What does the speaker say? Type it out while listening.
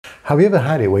Have you ever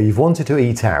had it where you've wanted to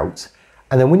eat out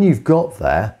and then when you've got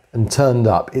there and turned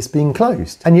up, it's been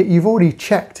closed? And yet you've already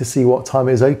checked to see what time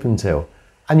it was open till,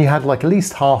 and you had like at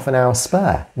least half an hour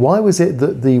spare. Why was it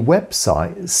that the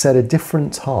website set a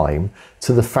different time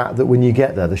to the fact that when you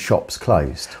get there, the shop's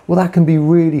closed? Well, that can be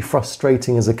really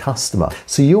frustrating as a customer.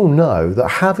 So you'll know that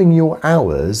having your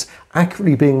hours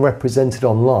accurately being represented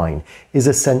online is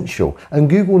essential. And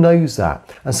Google knows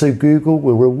that. And so Google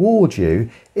will reward you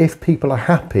if people are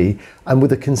happy and with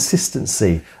the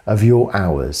consistency of your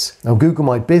hours. Now, Google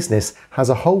My Business has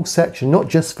a whole section, not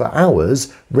just for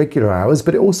hours, regular hours,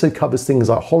 but it also covers things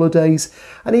like holidays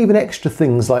and even extra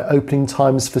things like opening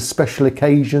times for special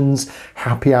occasions,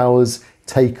 happy hours,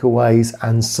 takeaways,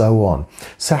 and so on.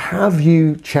 So have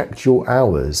you checked your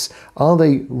hours? Are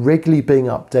they regularly being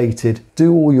updated?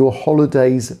 Do all your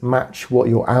holidays match what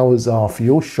your hours are for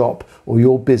your shop or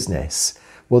your business?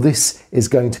 Well, this is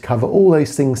going to cover all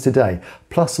those things today,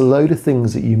 plus a load of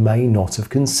things that you may not have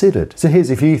considered. So here's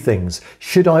a few things.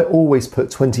 Should I always put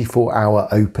 24-hour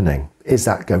opening? Is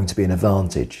that going to be an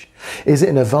advantage? Is it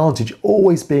an advantage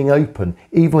always being open,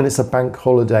 even when it's a bank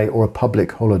holiday or a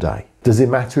public holiday? Does it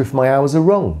matter if my hours are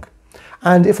wrong?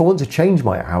 And if I want to change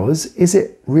my hours, is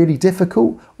it really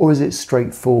difficult or is it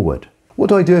straightforward? What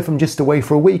do I do if I'm just away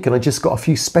for a week and I just got a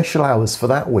few special hours for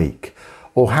that week?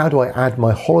 Or how do I add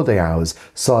my holiday hours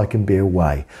so I can be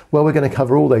away? Well, we're going to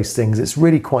cover all those things. It's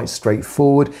really quite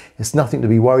straightforward. It's nothing to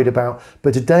be worried about.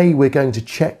 But today we're going to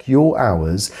check your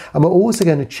hours, and we're also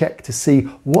going to check to see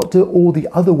what do all the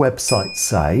other websites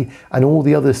say and all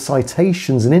the other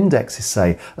citations and indexes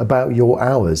say about your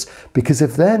hours. Because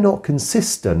if they're not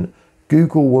consistent,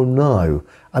 Google will know,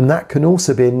 and that can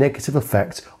also be a negative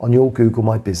effect on your Google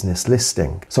My Business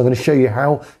listing. So I'm going to show you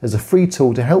how there's a free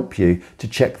tool to help you to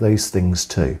check those things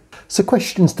too. So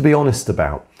questions to be honest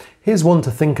about. Here's one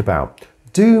to think about.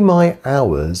 Do my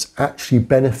hours actually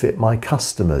benefit my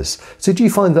customers? So do you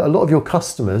find that a lot of your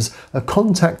customers are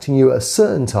contacting you at a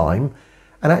certain time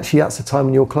and actually that's the time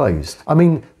when you're closed? I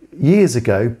mean, years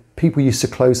ago, people used to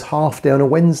close half day on a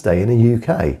Wednesday in the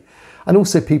UK. And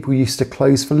also people used to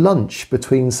close for lunch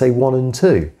between say 1 and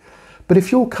 2. But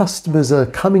if your customers are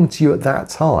coming to you at that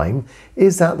time,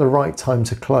 is that the right time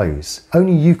to close?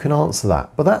 Only you can answer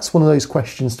that. But that's one of those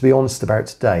questions to be honest about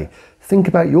today. Think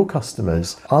about your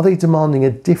customers. Are they demanding a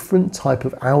different type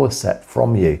of hour set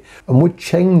from you? And would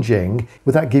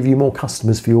that give you more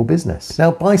customers for your business? Now,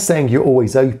 by saying you're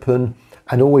always open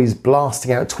and always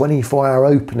blasting out 24-hour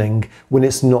opening when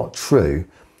it's not true,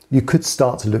 you could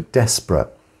start to look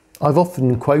desperate. I've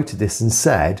often quoted this and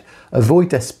said, avoid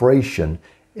desperation.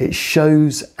 It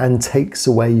shows and takes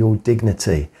away your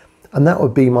dignity. And that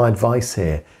would be my advice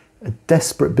here. A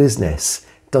desperate business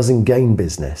doesn't gain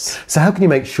business. So how can you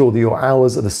make sure that your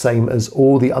hours are the same as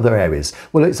all the other areas?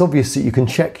 Well, it's obvious that you can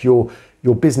check your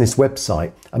business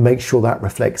website and make sure that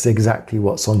reflects exactly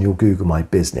what's on your Google My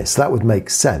Business. That would make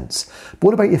sense. But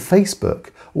what about your Facebook?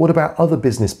 What about other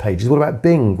business pages? What about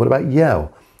Bing? What about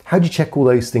Yelp? How do you check all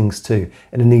those things too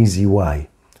in an easy way?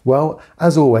 Well,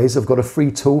 as always, I've got a free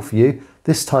tool for you.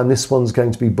 This time, this one's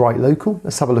going to be Bright Local.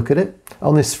 Let's have a look at it.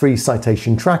 On this free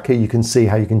citation tracker, you can see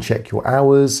how you can check your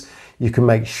hours. You can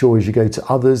make sure as you go to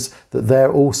others that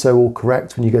they're also all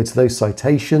correct when you go to those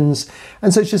citations.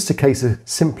 And so it's just a case of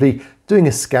simply doing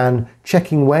a scan,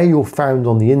 checking where you're found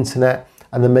on the internet,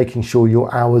 and then making sure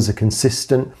your hours are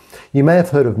consistent. You may have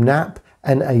heard of NAP,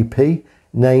 N-A-P,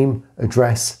 name,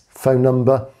 address, phone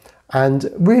number.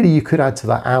 And really you could add to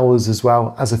that hours as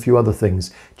well as a few other things.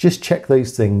 Just check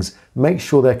those things, make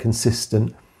sure they're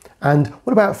consistent. And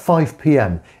what about 5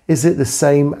 p.m? Is it the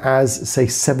same as say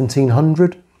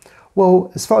 1700?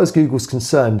 Well, as far as Google's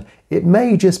concerned, it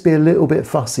may just be a little bit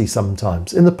fussy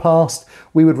sometimes. In the past,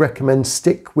 we would recommend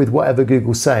stick with whatever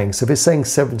Google's saying. So if it's saying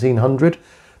 1700,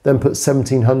 then put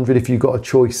 1700 if you've got a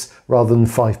choice rather than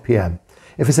 5 p.m.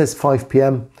 If it says 5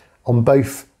 p.m. on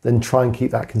both, then try and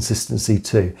keep that consistency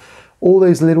too. All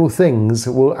those little things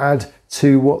will add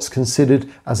to what's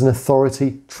considered as an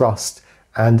authority, trust,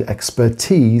 and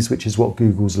expertise, which is what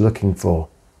Google's looking for.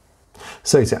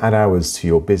 So to add hours to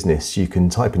your business, you can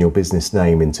type in your business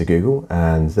name into Google,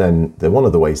 and then one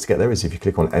of the ways to get there is if you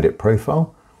click on Edit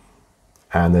Profile,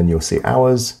 and then you'll see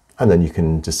hours, and then you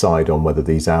can decide on whether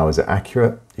these hours are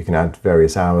accurate. You can add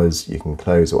various hours, you can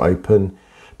close or open.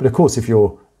 But of course, if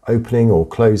you're opening or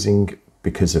closing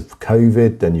because of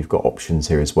COVID, then you've got options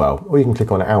here as well. Or you can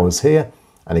click on hours here,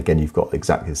 and again, you've got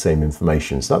exactly the same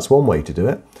information. So that's one way to do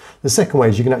it. The second way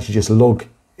is you can actually just log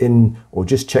in or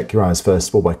just check your hours first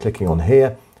of all by clicking on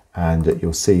here, and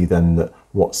you'll see then that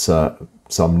what's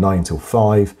some 9 till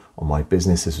 5 on my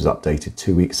business. This was updated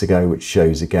 2 weeks ago, which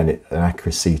shows again an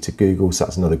accuracy to Google, so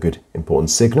that's another good important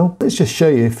signal. Let's just show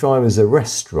you, if I was a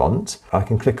restaurant, I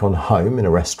can click on home in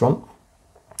a restaurant,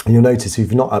 and you'll notice if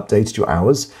you've not updated your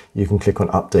hours, you can click on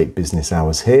update business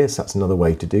hours here, so that's another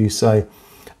way to do so.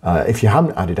 If you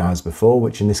haven't added hours before,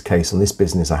 which in this case on this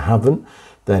business I haven't,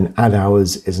 then add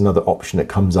hours is another option that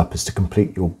comes up as to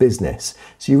complete your business.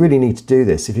 So you really need to do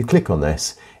this. If you click on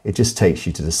this, it just takes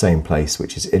you to the same place,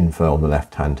 which is info on the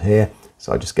left hand here.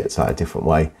 So I just get that a different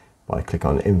way by click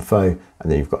on info,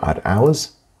 and then you've got add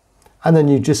hours. And then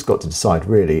you've just got to decide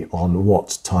really on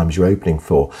what times you're opening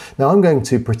for. Now I'm going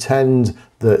to pretend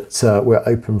that we're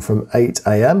open from 8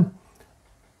 AM.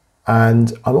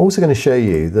 And I'm also going to show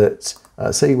you that,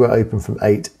 say we're open from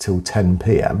 8 till 10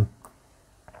 PM.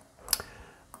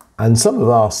 And some have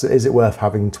asked, is it worth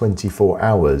having 24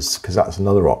 hours? Because that's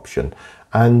another option.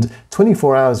 And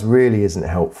 24 hours really isn't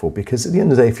helpful, because at the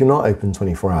end of the day, if you're not open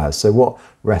 24 hours, so what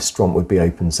restaurant would be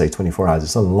open, say 24 hours?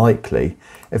 It's unlikely.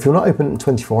 If you're not open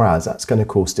 24 hours, that's going to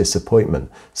cause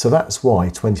disappointment. So that's why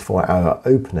 24-hour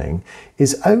opening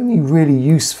is only really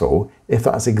useful if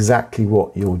that's exactly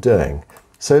what you're doing.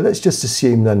 So let's just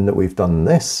assume then that we've done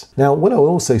this. Now, what I'll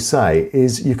also say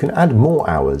is you can add more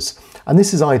hours. And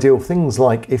this is ideal for things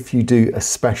like if you do a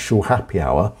special happy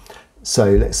hour.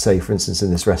 So let's say, for instance, in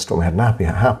this restaurant, we had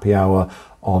an happy hour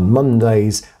on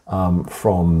Mondays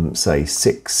from, say,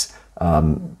 6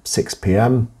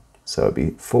 PM. So it'd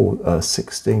be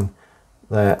 16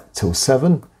 there till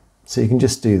 7. So you can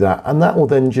just do that. And that will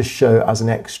then just show as an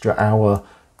extra hour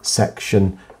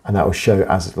section, and that will show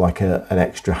as like an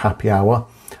extra happy hour.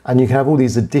 And you can have all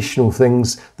these additional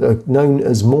things that are known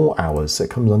as more hours. So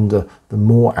it comes under the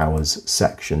more hours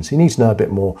section. So you need to know a bit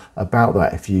more about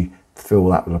that if you feel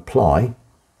that would apply.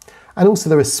 And also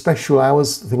there are special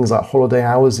hours, things like holiday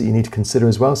hours that you need to consider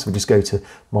as well. So we just go to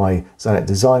my Zanet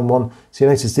Design one. So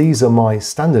you notice these are my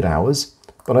standard hours,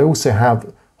 but I also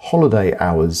have holiday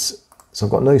hours. So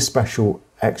I've got no special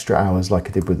extra hours like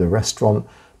I did with the restaurant,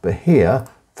 but here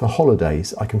for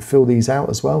holidays, I can fill these out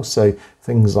as well. So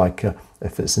things like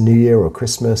if it's a New Year or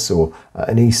Christmas or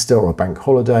an Easter or a bank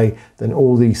holiday, then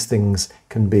all these things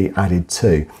can be added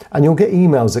too. And you'll get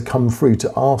emails that come through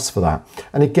to ask for that.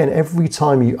 And again, every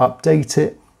time you update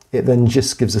it, it then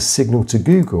just gives a signal to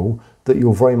Google that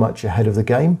you're very much ahead of the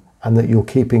game and that you're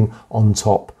keeping on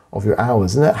top of your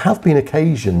hours. And there have been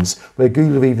occasions where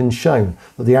Google have even shown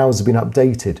that the hours have been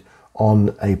updated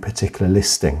on a particular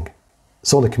listing.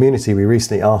 So on the community, we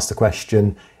recently asked the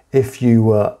question, if you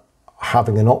were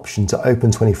having an option to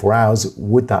open 24 hours,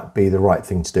 would that be the right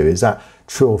thing to do? Is that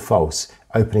true or false?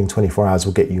 Opening 24 hours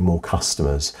will get you more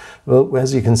customers. Well,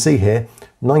 as you can see here,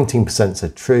 19%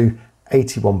 said true,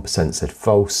 81% said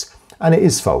false, and it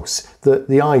is false.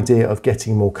 The idea of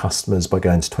getting more customers by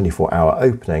going to 24-hour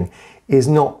opening is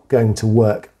not going to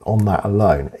work on that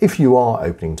alone. If you are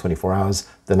opening 24 hours,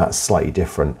 then that's slightly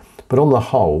different. But on the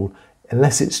whole,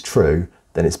 unless it's true,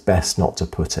 then it's best not to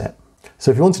put it.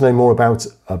 So if you want to know more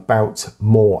about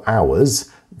more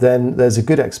hours, then there's a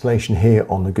good explanation here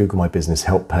on the Google My Business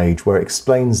help page where it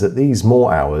explains that these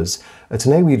more hours are to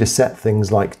enable you to set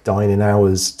things like dine-in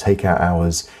hours, take-out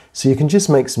hours, so you can just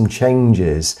make some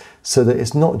changes so that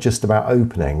it's not just about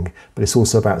opening, but it's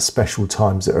also about special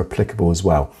times that are applicable as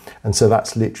well. And so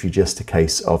that's literally just a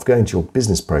case of going to your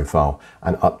business profile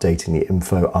and updating the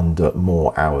info under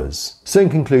more hours. So in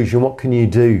conclusion, what can you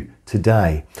do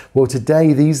today? Well,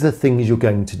 today, these are the things you're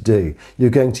going to do. You're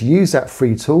going to use that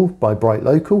free tool by Bright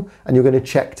Local, and you're going to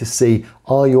check to see,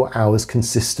 are your hours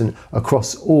consistent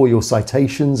across all your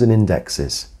citations and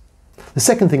indexes? The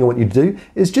second thing I want you to do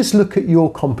is just look at your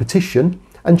competition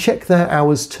and check their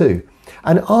hours too.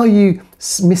 And are you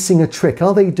missing a trick?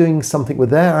 Are they doing something with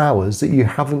their hours that you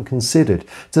haven't considered?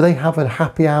 Do they have a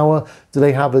happy hour? Do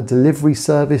they have a delivery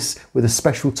service with a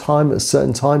special time at a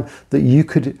certain time that you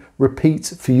could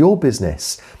repeat for your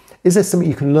business? Is there something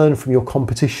you can learn from your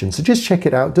competition? So just check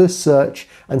it out, do a search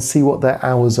and see what their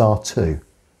hours are too.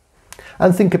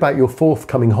 And think about your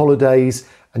forthcoming holidays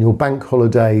and your bank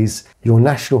holidays, your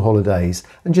national holidays,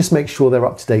 and just make sure they're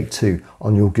up to date too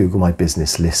on your Google My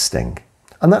Business listing.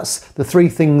 And that's the 3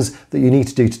 things that you need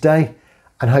to do today.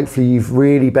 And hopefully you've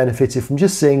really benefited from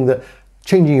just seeing that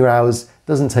changing your hours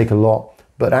doesn't take a lot,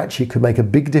 but actually could make a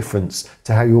big difference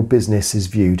to how your business is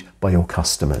viewed by your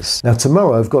customers. Now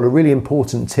tomorrow I've got a really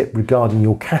important tip regarding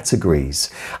your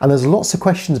categories. And there's lots of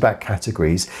questions about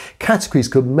categories. Categories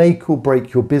could make or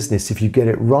break your business if you get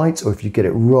it right or if you get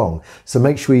it wrong. So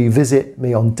make sure you visit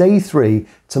me on day 3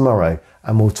 tomorrow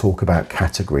and we'll talk about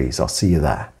categories. I'll see you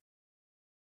there.